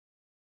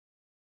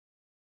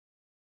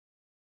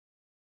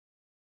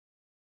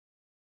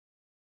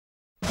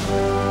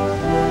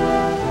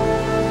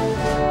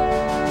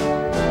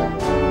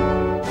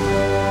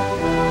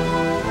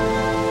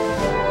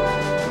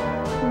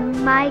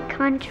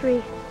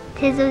country.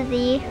 'Tis of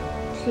thee,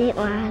 sweet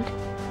land,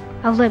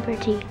 of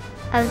liberty,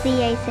 of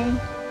thee I sing.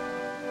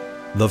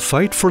 The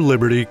fight for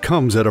liberty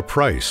comes at a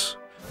price.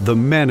 The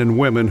men and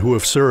women who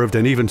have served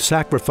and even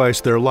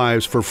sacrificed their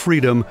lives for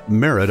freedom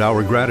merit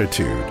our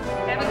gratitude.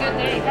 Have a good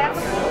day. Have a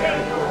good day.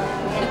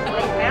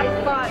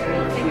 Have fun.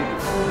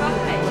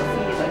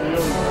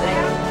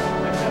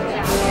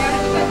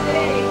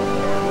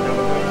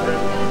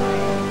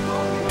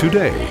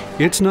 Today,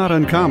 it's not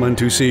uncommon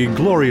to see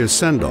glorious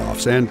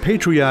send-offs and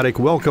patriotic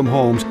welcome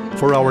homes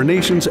for our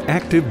nation's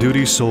active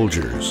duty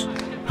soldiers.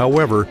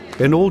 However,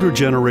 an older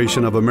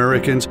generation of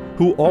Americans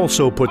who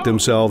also put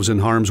themselves in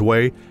harm's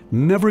way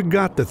never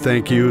got the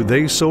thank you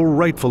they so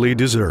rightfully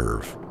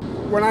deserve.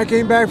 When I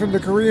came back from the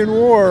Korean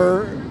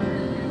War,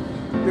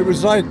 it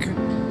was like,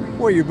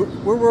 where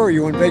were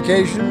you, on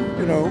vacation?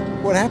 You know,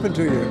 what happened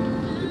to you?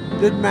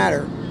 It didn't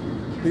matter.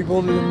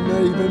 People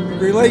didn't even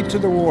relate to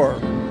the war.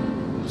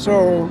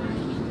 So,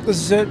 this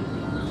is it.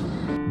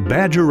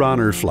 Badger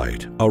Honor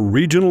Flight, a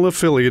regional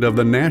affiliate of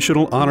the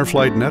National Honor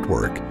Flight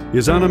Network,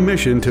 is on a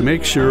mission to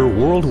make sure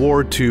World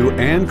War II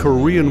and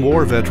Korean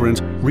War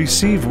veterans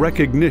receive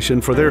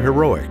recognition for their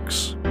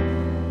heroics.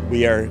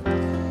 We are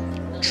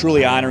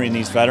truly honoring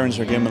these veterans.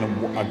 We're giving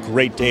them a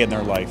great day in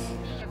their life.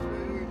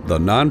 The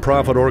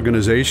nonprofit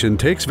organization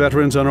takes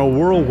veterans on a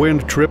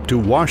whirlwind trip to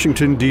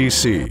Washington,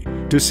 D.C.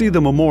 to see the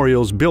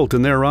memorials built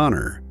in their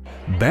honor.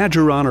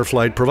 Badger Honor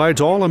Flight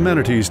provides all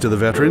amenities to the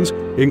veterans,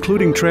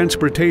 including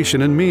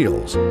transportation and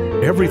meals.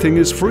 Everything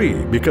is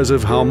free because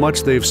of how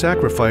much they've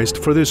sacrificed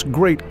for this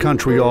great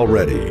country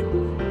already.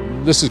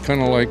 This is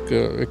kind of like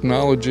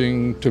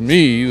acknowledging to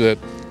me that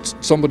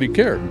somebody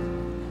cared.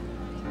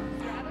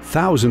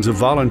 Thousands of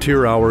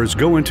volunteer hours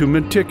go into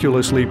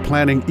meticulously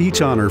planning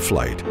each honor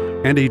flight,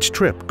 and each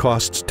trip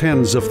costs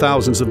tens of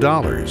thousands of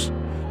dollars.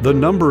 The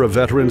number of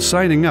veterans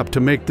signing up to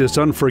make this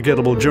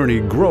unforgettable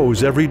journey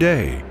grows every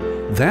day.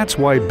 That's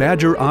why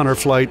Badger Honor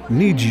Flight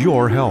needs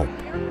your help.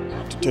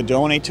 To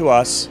donate to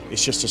us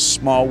is just a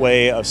small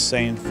way of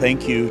saying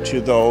thank you to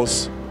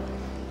those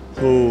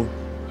who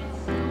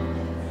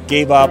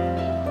gave up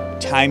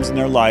times in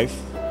their life.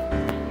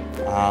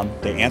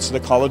 They answer the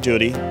call of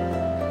duty.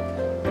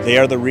 They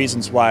are the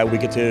reasons why we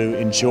get to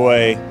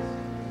enjoy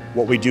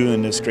what we do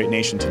in this great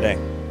nation today.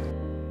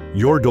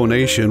 Your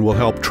donation will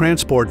help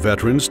transport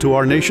veterans to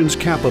our nation's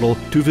capital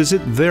to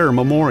visit their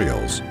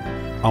memorials.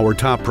 Our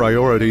top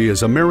priority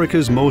is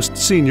America's most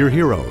senior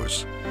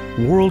heroes.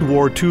 World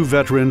War II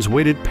veterans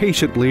waited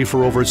patiently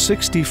for over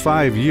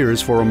 65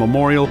 years for a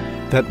memorial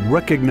that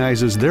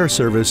recognizes their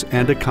service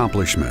and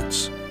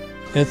accomplishments.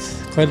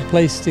 It's quite a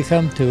place to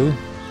come to.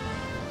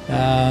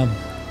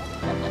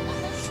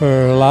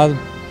 For a lot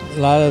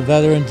of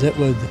veterans, it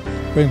would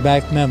bring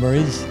back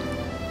memories.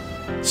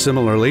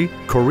 Similarly,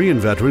 Korean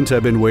veterans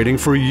have been waiting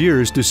for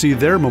years to see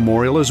their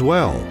memorial as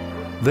well.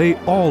 They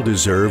all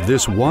deserve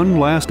this one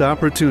last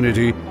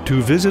opportunity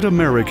to visit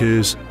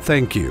America's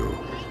thank you.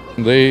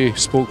 They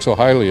spoke so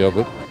highly of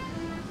it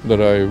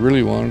that I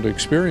really wanted to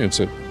experience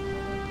it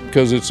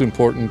because it's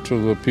important to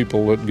the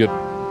people that get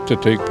to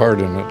take part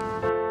in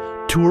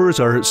it. Tours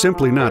are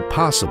simply not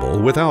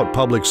possible without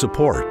public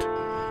support.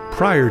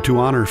 Prior to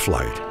Honor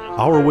Flight,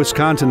 our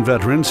Wisconsin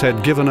veterans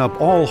had given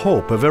up all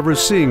hope of ever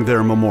seeing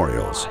their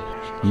memorials.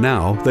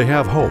 Now they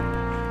have hope,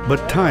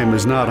 but time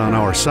is not on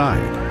our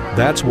side.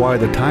 That's why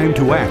the time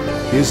to act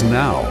is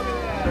now.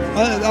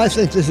 I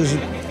think this is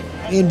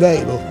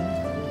invaluable,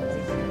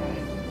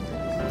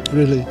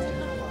 really,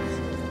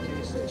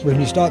 when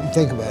you stop and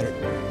think about it.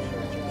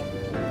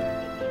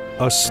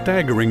 A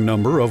staggering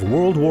number of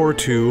World War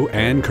II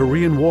and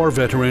Korean War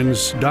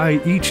veterans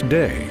die each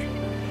day.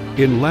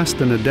 In less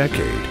than a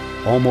decade,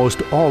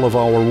 almost all of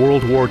our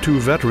World War II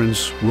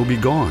veterans will be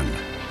gone.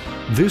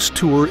 This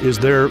tour is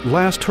their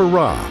last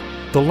hurrah,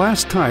 the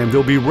last time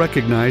they'll be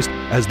recognized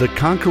as the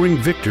conquering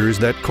victors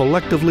that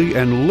collectively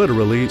and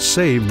literally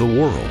saved the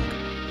world.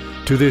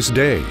 To this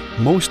day,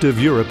 most of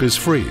Europe is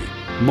free,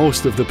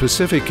 most of the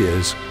Pacific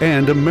is,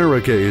 and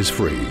America is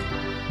free.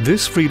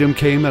 This freedom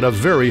came at a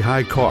very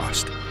high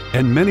cost,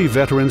 and many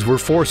veterans were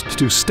forced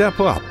to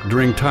step up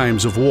during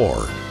times of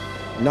war.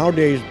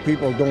 Nowadays,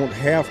 people don't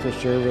have to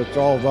serve, it's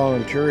all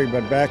voluntary,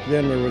 but back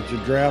then there was a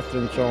draft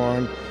and so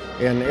on,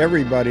 and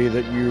everybody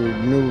that you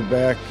knew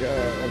back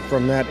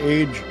from that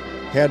age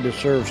had to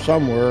serve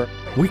somewhere.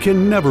 We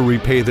can never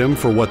repay them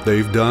for what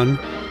they've done.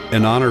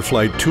 An Honor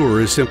Flight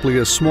tour is simply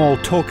a small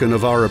token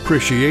of our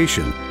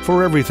appreciation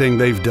for everything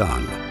they've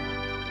done.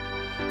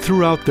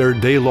 Throughout their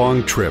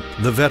day-long trip,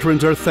 the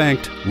veterans are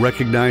thanked,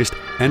 recognized,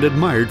 and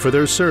admired for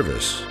their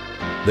service.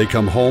 They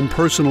come home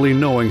personally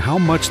knowing how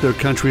much their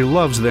country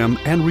loves them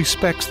and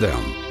respects them.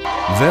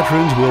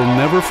 Veterans will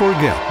never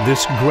forget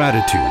this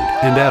gratitude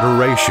and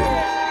adoration.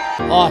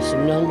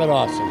 Awesome, nothing but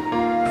awesome.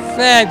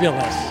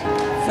 Fabulous.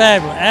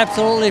 Fabulous,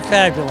 absolutely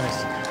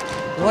fabulous.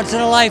 Once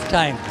in a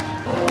lifetime.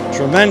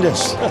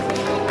 Tremendous.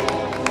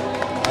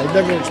 I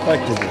never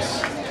expected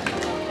this.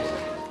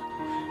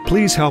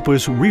 Please help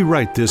us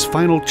rewrite this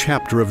final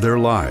chapter of their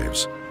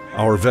lives.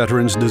 Our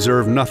veterans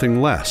deserve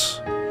nothing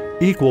less.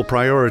 Equal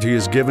priority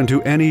is given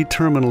to any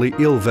terminally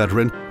ill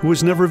veteran who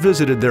has never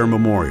visited their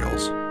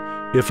memorials.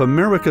 If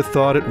America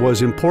thought it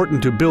was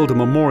important to build a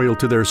memorial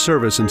to their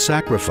service and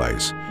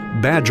sacrifice,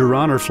 Badger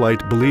Honor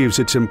Flight believes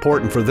it's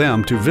important for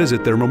them to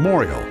visit their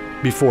memorial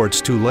before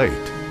it's too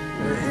late.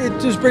 It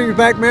just brings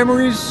back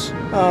memories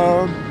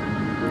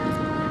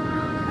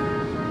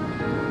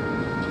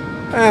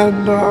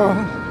and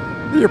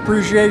the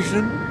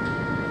appreciation.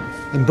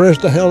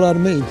 Impressed the hell out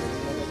of me.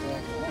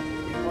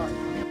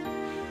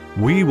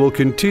 We will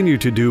continue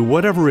to do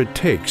whatever it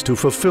takes to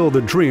fulfill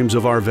the dreams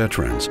of our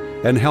veterans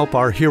and help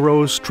our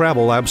heroes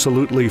travel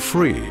absolutely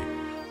free.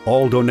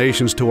 All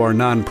donations to our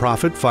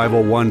nonprofit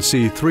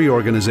 501c3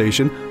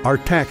 organization are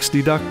tax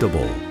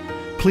deductible.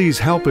 Please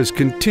help us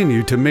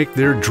continue to make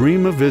their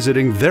dream of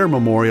visiting their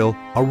memorial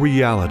a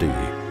reality.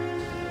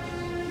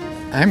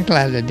 I'm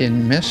glad I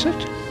didn't miss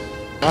it.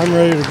 I'm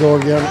ready to go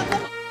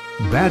again.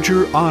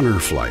 Badger Honor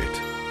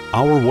Flight,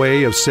 our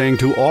way of saying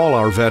to all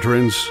our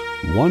veterans,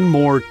 one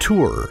more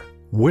tour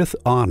with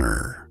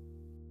honor.